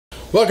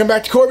Welcome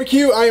back to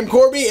Corby. I am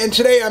Corby, and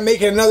today I'm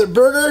making another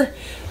burger.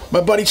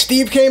 My buddy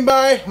Steve came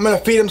by. I'm going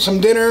to feed him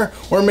some dinner.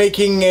 We're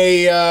making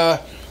a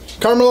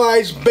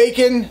caramelized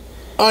bacon,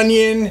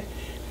 onion,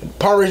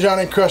 Parmesan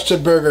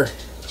encrusted burger.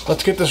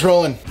 Let's get this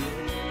rolling.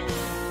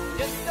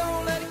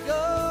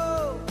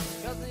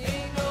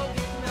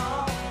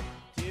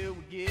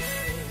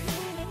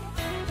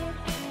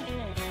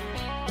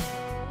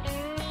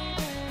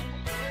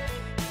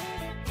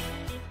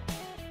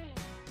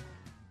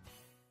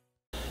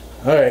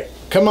 Alright,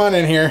 come on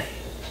in here.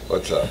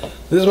 What's up?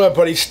 This is my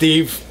buddy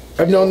Steve.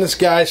 I've known this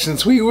guy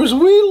since we was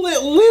wee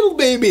little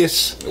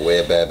babies.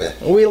 Wee baby.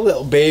 Wee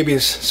little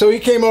babies. So he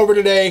came over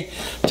today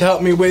to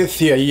help me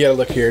with, yeah, you gotta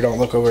look here, don't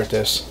look over at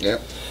this.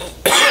 Yep.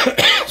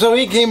 So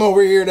he came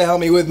over here to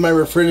help me with my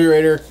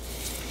refrigerator.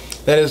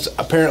 That is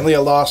apparently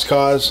a lost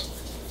cause.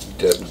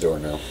 Dead in the door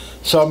now.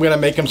 So I'm gonna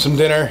make him some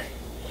dinner.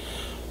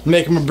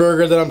 Make him a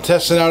burger that I'm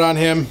testing out on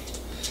him.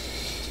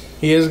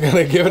 He is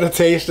gonna give it a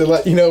taste and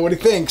let you know what he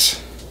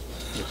thinks.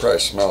 You'll probably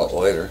smell it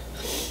later.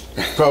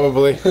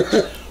 Probably.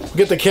 We'll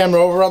get the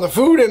camera over on the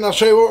food and I'll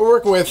show you what we're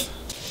working with.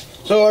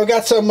 So I've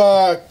got some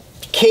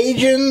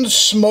Cajun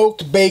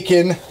smoked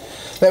bacon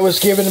that was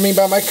given to me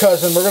by my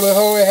cousin. We're going to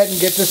go ahead and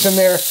get this in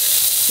there.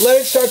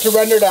 Let it start to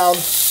render down.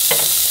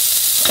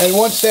 And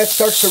once that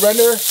starts to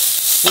render,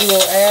 we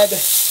will add a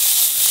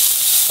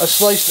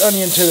sliced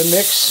onion to the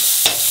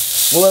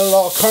mix. We'll let it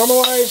all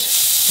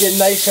caramelize, get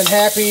nice and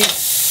happy,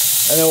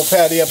 and then we'll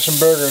patty up some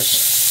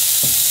burgers.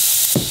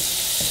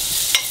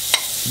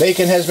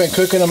 Bacon has been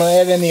cooking. I'm going to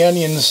add in the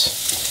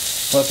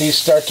onions. Let these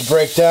start to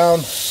break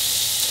down.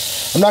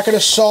 I'm not going to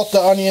salt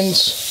the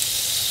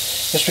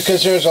onions just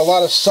because there's a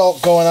lot of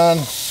salt going on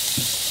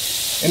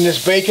in this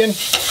bacon.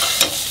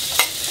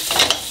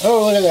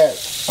 Oh, look at that.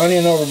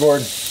 Onion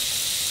overboard.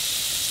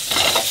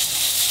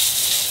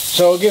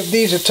 So we'll give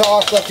these a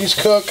toss, let these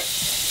cook.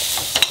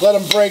 Let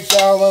them break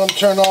down, let them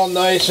turn all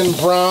nice and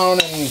brown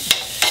and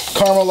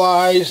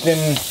caramelized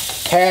and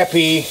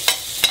happy.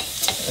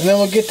 And then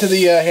we'll get to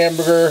the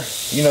hamburger,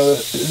 you know,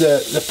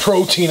 the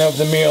protein of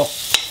the meal.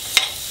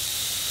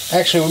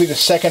 Actually, it will be the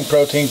second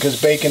protein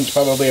because bacon's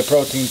probably a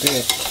protein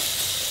too.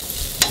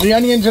 The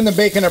onions and the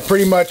bacon are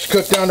pretty much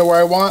cooked down to where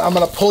I want. I'm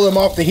going to pull them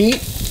off the heat.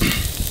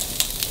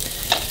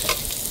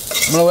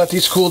 I'm going to let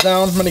these cool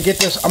down. I'm going to get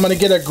this. I'm going to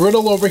get a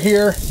griddle over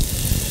here.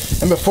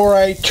 And before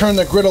I turn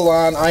the griddle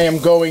on, I am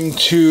going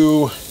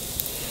to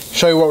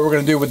show you what we're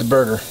going to do with the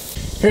burger.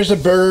 Here's the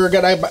burger.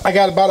 I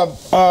got about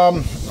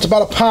it's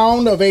about a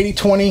pound of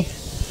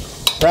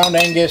 80/20 ground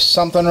Angus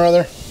something or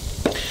other.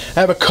 I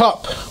have a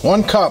cup,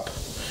 1 cup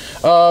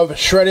of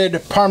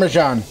shredded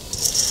Parmesan.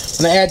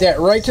 I'm going to add that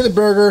right to the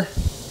burger.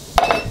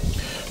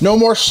 No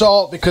more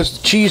salt because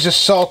the cheese is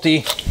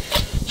salty.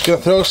 Just going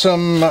to throw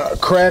some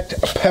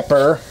cracked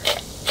pepper.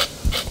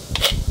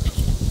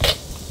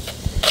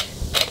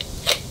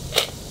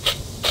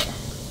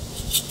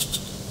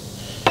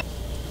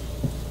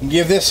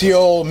 Give this the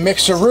old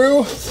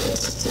mixeroo.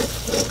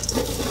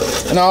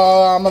 And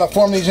I'm going to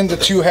form these into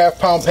 2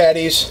 half-pound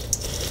patties.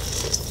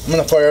 I'm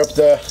going to fire up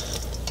the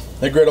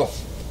griddle.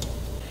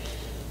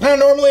 Now,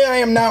 normally I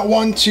am not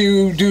one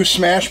to do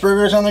smash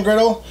burgers on the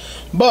griddle,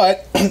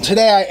 but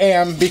today I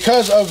am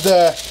because of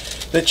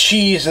the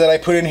cheese that I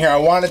put in here. I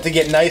want it to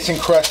get nice and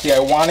crusty. I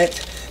want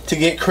it to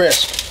get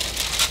crisp.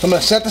 So I'm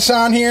going to set this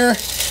on here.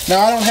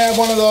 Now, I don't have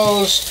one of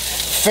those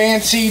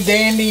fancy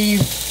dandy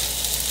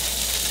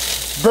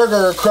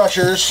burger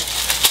crushers,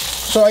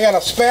 so I got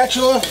a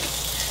spatula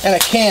and a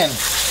can.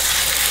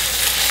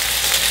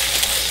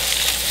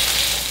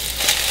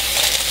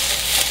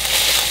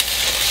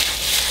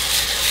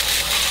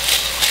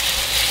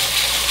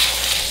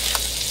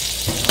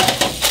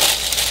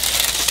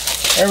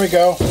 There we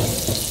go.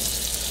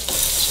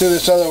 Let's do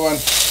this other one.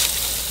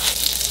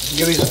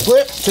 Give these a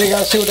flip. Take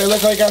out, see what they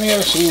look like on the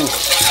other side.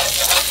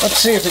 Let's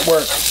see if it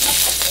works.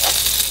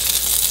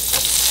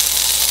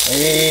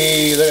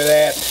 Hey, look at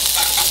that.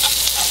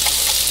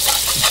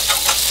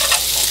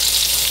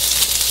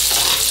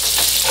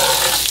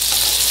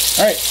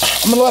 Alright,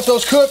 I'm going to let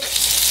those cook,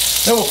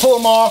 then we'll pull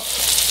them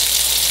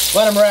off,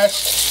 let them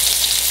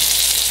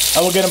rest,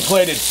 and we'll get them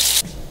plated.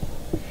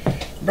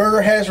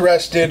 Burger has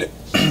rested.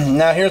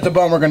 Now here's the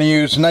bun we're going to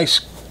use,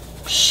 nice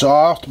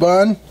soft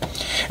bun.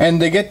 And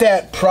to get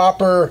that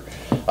proper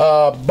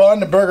bun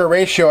to burger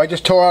ratio, I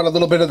just tore out a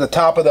little bit of the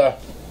top of the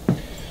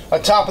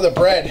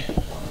bread. I'm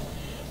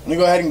going to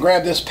go ahead and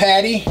grab this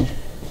patty.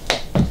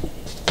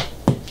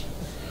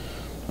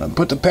 I'll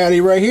put the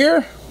patty right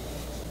here.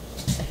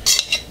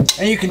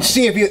 And you can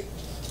see if you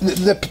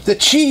the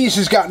cheese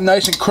has gotten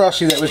nice and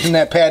crusty that was in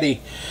that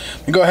patty.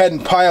 You go ahead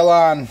and pile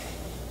on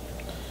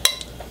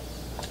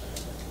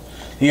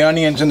the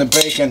onions and the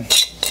bacon.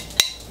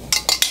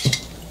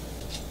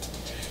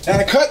 Now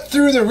to cut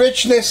through the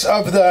richness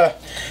of the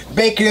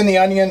bacon and the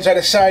onions, I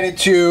decided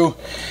to,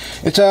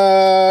 it's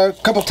a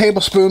couple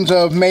tablespoons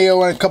of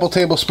mayo and a couple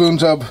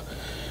tablespoons of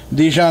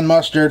Dijon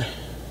mustard.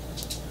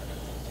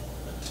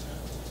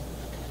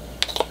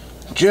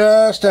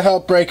 Just to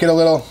help break it a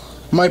little.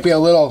 Might be a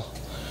little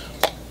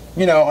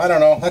you know, I don't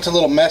know. That's a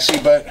little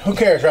messy, but who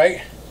cares,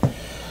 right?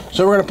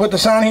 So we're going to put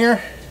this on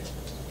here.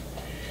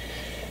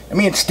 And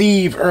me and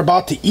Steve are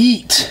about to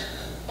eat.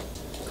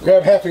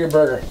 Grab half of your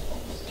burger.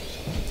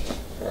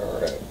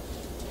 Alright.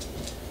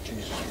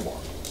 Jesus,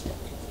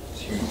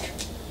 it's huge.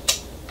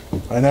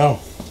 I know.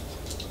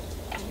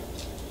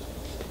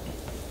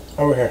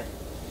 Over here.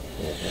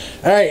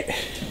 Alright.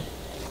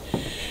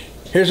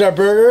 Here's our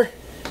burger.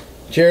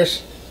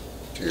 Cheers.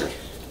 Cheers.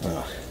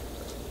 Oh.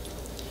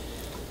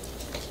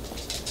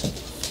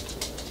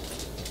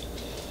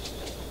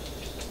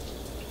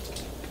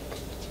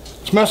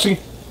 It's messy.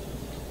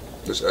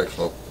 It's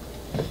excellent.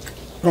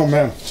 Oh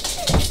man.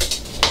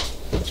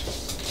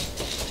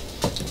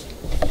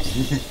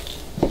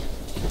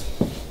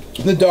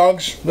 The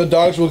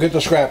dogs will get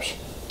the scraps.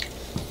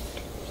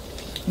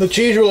 The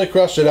cheese really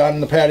crusted on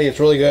the patty. It's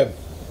really good.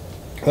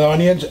 The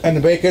onions and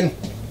the bacon,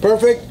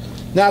 perfect.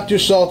 Not too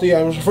salty.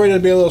 I was afraid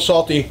it'd be a little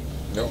salty.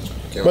 No.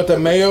 But the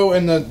mayo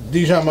and the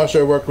Dijon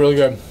mustard worked really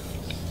good.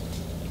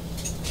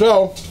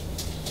 So,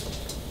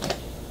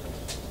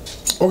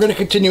 we're going to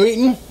continue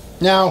eating.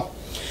 Now,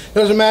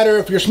 doesn't matter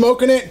if you're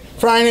smoking it,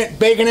 frying it,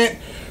 baking it,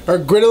 or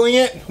griddling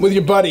it with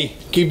your buddy.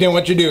 Keep doing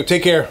what you do.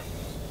 Take care.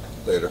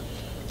 Later.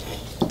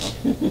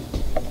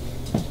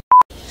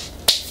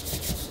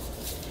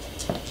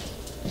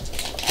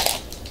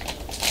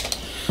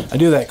 I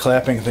do that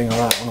clapping thing a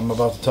lot when I'm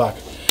about to talk.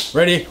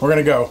 Ready? We're going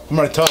to go. I'm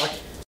going to talk.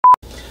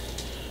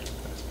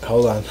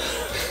 Hold on.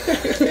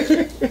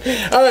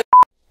 Alright.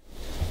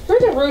 You're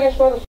the rudest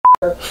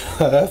motherfucker.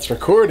 That's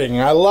recording.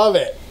 I love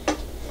it.